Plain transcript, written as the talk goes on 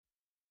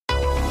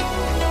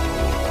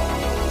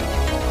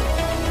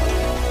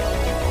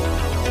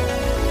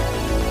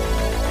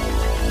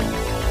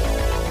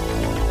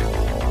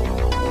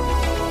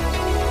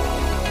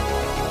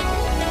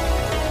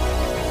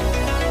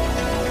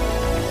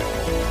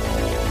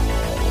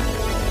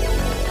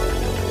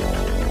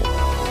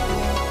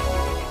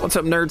What's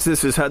up, nerds?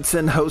 This is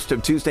Hudson, host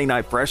of Tuesday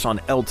Night Fresh on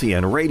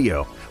LTN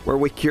Radio, where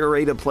we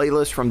curate a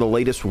playlist from the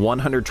latest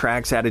 100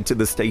 tracks added to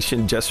the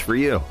station just for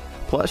you.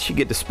 Plus, you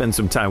get to spend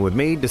some time with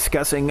me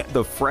discussing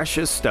the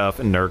freshest stuff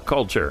in nerd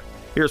culture.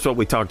 Here's what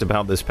we talked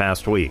about this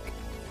past week.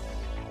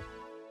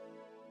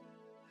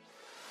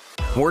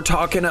 We're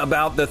talking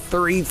about the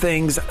 3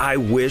 things I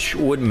wish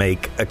would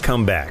make a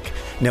comeback.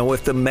 Now,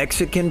 if the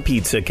Mexican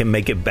pizza can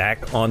make it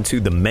back onto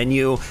the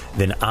menu,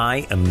 then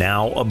I am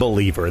now a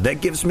believer.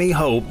 That gives me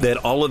hope that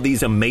all of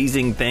these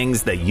amazing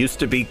things that used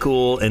to be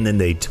cool and then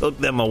they took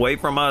them away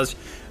from us,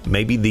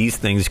 maybe these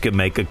things could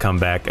make a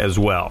comeback as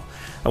well.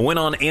 I went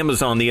on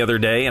Amazon the other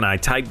day and I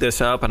typed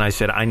this up and I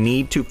said, I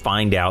need to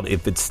find out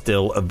if it's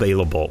still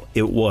available.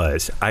 It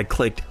was. I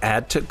clicked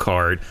add to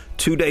cart.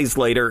 2 days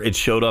later, it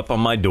showed up on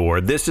my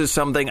door. This is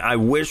something I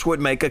wish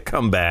would make a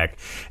comeback,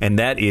 and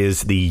that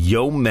is the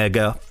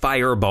Yomega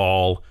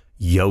Fireball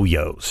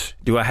yo-yos.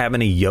 Do I have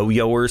any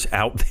yo-yoers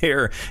out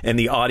there in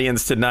the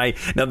audience tonight?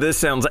 Now, this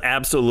sounds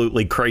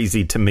absolutely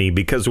crazy to me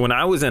because when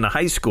I was in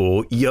high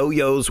school,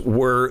 yo-yos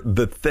were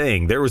the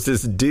thing. There was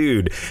this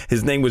dude,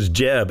 his name was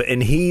Jeb,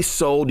 and he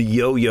sold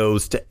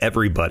yo-yos to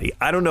everybody.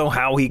 I don't know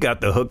how he got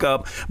the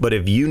hookup, but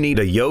if you need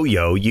a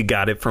yo-yo, you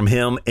got it from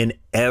him, and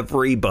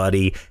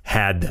everybody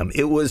had them.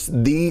 It was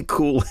the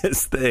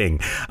coolest thing.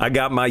 I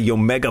got my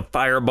Yomega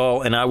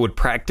Fireball and I would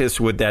practice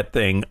with that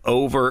thing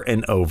over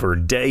and over,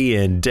 day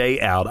in,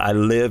 day out. I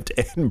lived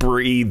and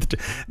breathed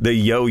the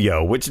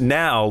yo-yo, which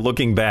now,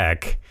 looking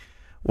back,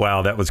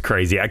 wow, that was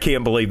crazy. I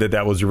can't believe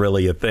that was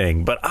really a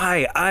thing. But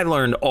I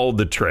learned all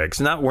the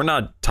tricks. We're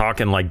not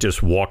talking like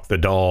just walk the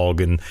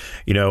dog and,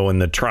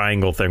 and the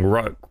triangle thing,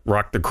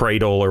 rock the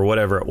cradle or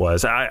whatever it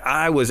was.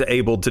 I was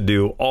able to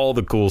do all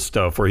the cool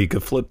stuff where you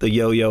could flip the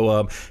yo-yo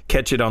up,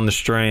 catch it on the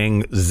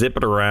string, zip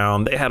it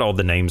around. They had all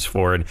the names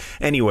for it.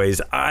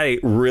 Anyways, I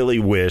really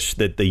wish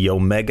that the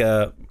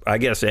Yomega, I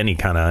guess any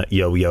kind of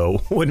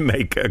yo-yo, would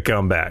make a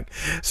comeback.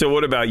 So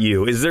what about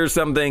you? Is there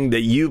something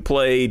that you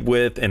played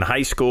with in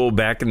high school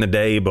back in the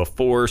day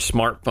before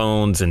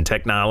smartphones and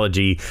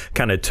technology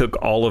kind of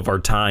took all of our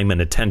time and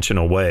attention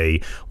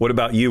away? What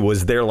about you?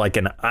 Was there like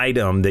an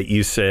item that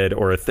you said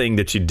or a thing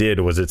that you did?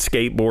 Was it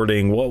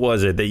skateboarding? What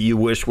was it that you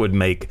wish would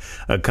make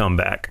a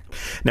comeback?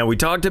 Now, we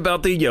talked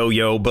about the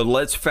yo-yo, but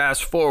let's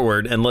fast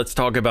forward and let's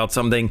talk about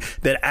something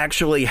that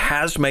actually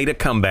has made a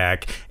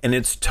comeback, and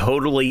it's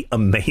totally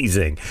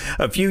amazing.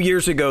 A few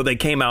years ago, they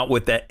came out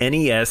with the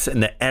NES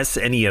and the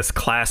SNES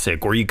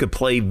Classic, where you could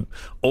play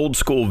old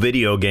school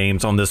video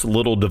games on this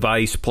little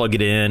device, plug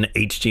it in,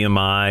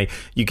 HDMI.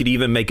 You could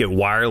even make it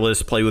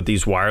wireless, play with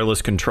these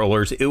wireless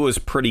controllers. It was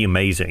pretty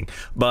amazing,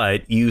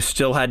 but you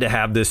still had to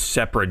have this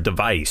separate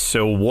device.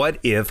 So what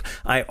if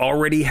I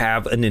already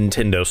have a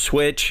Nintendo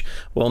Switch?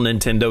 Well,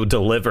 Nintendo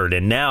delivered.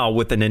 And now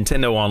with the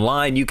Nintendo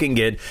Online, you can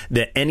get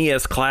the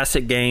NES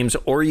Classic games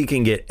or you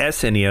can get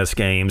SNES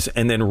games.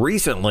 And then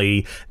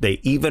recently, they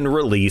even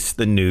released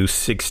the new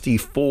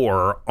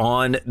 64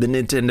 on the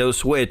Nintendo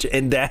Switch,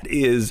 and that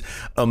is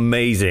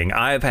amazing.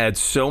 I've had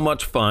so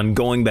much fun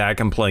going back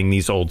and playing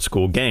these old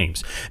school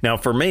games. Now,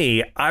 for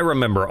me, I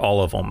remember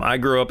all of them. I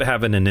grew up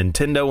having a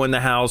Nintendo in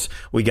the house.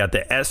 We got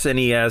the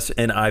SNES,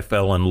 and I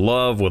fell in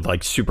love with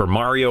like Super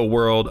Mario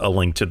World, A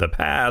Link to the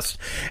Past,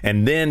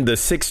 and then the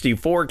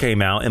 64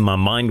 came out, and my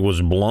mind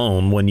was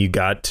blown when you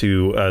got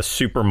to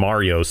Super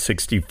Mario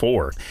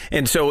 64.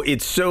 And so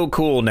it's so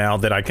cool now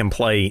that I can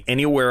play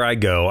anywhere I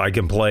go. I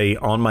can play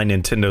on my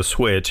Nintendo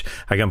Switch.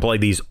 I can play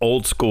these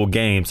old school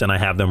games and I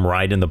have them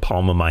right in the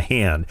palm of my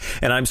hand.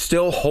 And I'm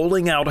still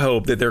holding out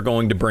hope that they're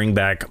going to bring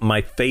back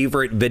my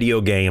favorite video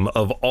game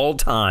of all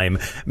time.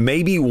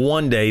 Maybe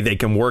one day they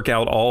can work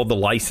out all the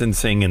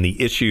licensing and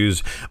the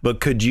issues, but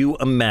could you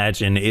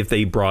imagine if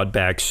they brought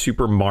back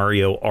Super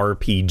Mario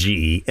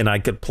RPG and I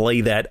could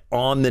play that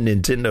on the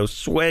Nintendo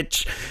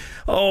Switch?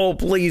 Oh,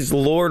 please,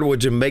 Lord,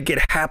 would you make it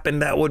happen?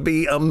 That would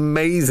be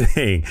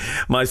amazing.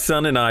 My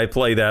son and I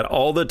play that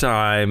all the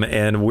time,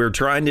 and we're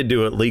trying to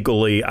do it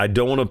legally. I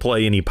don't want to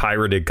play any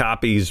pirated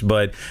copies,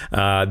 but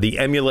the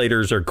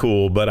emulators are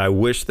cool, but I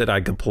wish that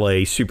I could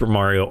play Super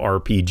Mario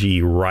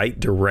RPG right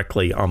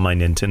directly on my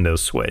Nintendo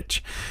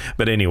Switch.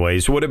 But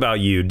anyways, what about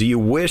you? Do you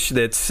wish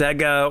that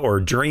Sega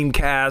or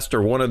Dreamcast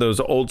or one of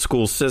those old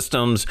school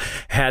systems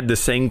had the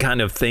same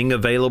kind of thing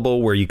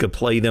available where you could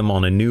play them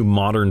on a new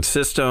modern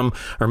system?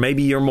 Or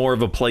maybe you're more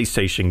of a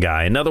PlayStation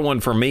guy. Another one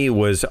for me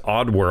was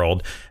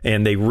Oddworld,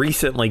 and they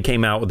recently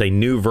came out with a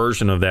new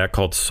version of that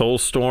called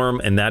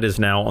Soulstorm, and that is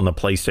now on the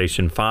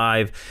PlayStation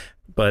 5.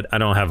 But I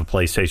don't have a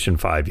PlayStation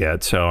 5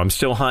 yet, so I'm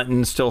still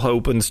hunting, still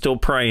hoping, still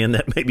praying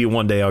that maybe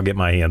one day I'll get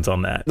my hands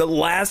on that. The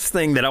last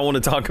thing that I want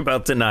to talk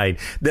about tonight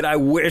that I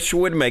wish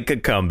would make a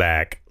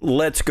comeback,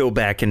 let's go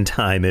back in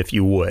time if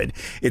you would.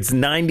 It's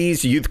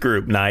 90s youth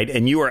group night,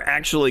 and you are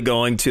actually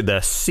going to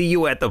the See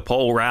You at the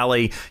Pole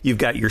rally. You've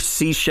got your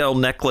seashell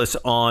necklace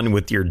on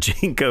with your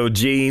Jinko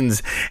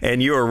jeans,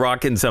 and you are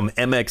rocking some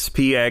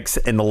MXPX,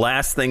 and the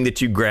last thing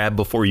that you grab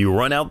before you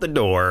run out the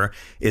door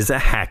is a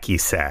hacky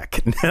sack.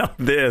 Now,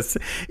 this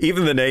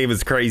even the name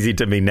is crazy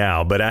to me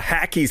now. But a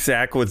hacky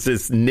sack was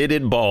this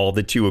knitted ball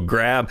that you would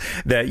grab,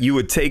 that you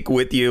would take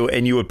with you,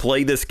 and you would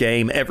play this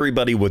game.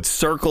 Everybody would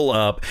circle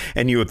up,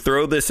 and you would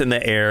throw this in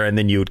the air, and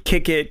then you would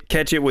kick it,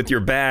 catch it with your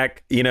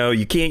back. You know,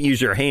 you can't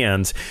use your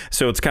hands,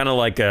 so it's kind of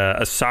like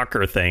a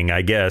soccer thing,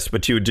 I guess.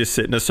 But you would just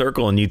sit in a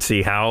circle, and you'd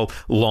see how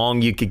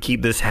long you could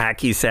keep this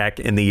hacky sack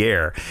in the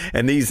air.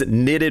 And these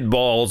knitted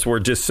balls were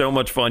just so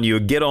much fun. You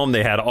would get them.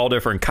 They had all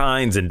different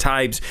kinds and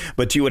types,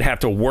 but you would have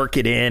to work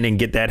it in and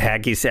get that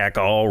hacky sack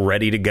all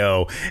ready to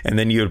go. And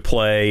then you would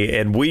play.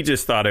 And we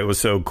just thought it was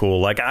so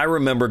cool. Like, I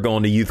remember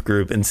going to youth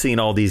group and seeing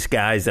all these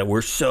guys that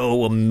were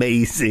so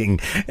amazing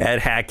at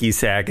hacky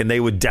sack, and they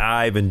would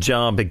dive and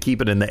jump and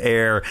keep it in the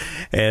air,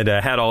 and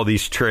had all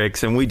these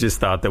tricks. And we just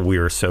thought that we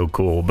were so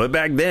cool. But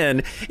back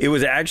then, it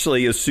was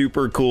actually a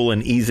super cool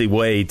and easy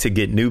way to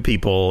get new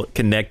people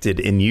connected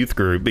in youth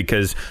group,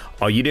 because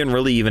you didn't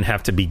really even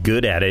have to be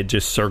good at it.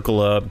 Just circle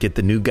up, get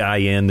the new guy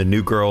in, the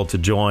new girl to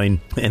join,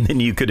 and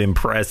then you could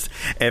impress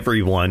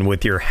everyone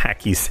with your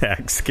hacky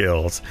sack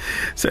skills.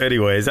 So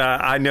anyways,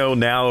 I know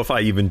now if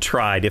I even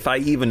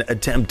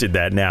attempted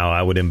that now,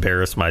 I would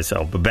embarrass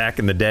myself. But back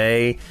in the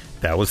day,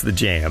 that was the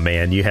jam,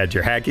 man. You had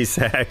your hacky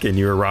sack and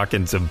you were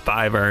rocking some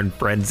 5-iron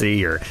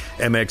Frenzy or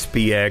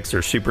MXPX or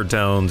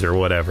Supertones or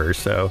whatever.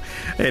 So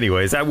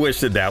anyways, I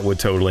wish that would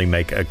totally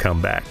make a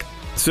comeback.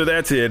 So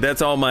that's it.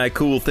 That's all my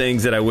cool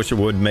things that I wish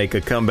would make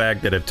a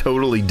comeback that have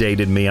totally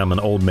dated me. I'm an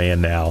old man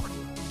now.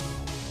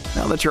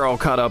 Now that you're all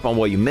caught up on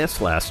what you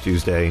missed last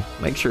Tuesday,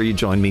 make sure you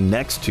join me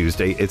next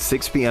Tuesday at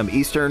 6 p.m.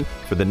 Eastern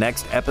for the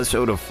next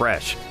episode of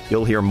Fresh.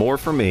 You'll hear more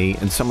from me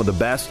and some of the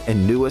best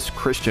and newest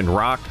Christian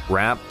rock,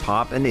 rap,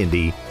 pop, and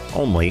indie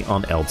only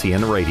on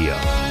LTN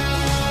Radio.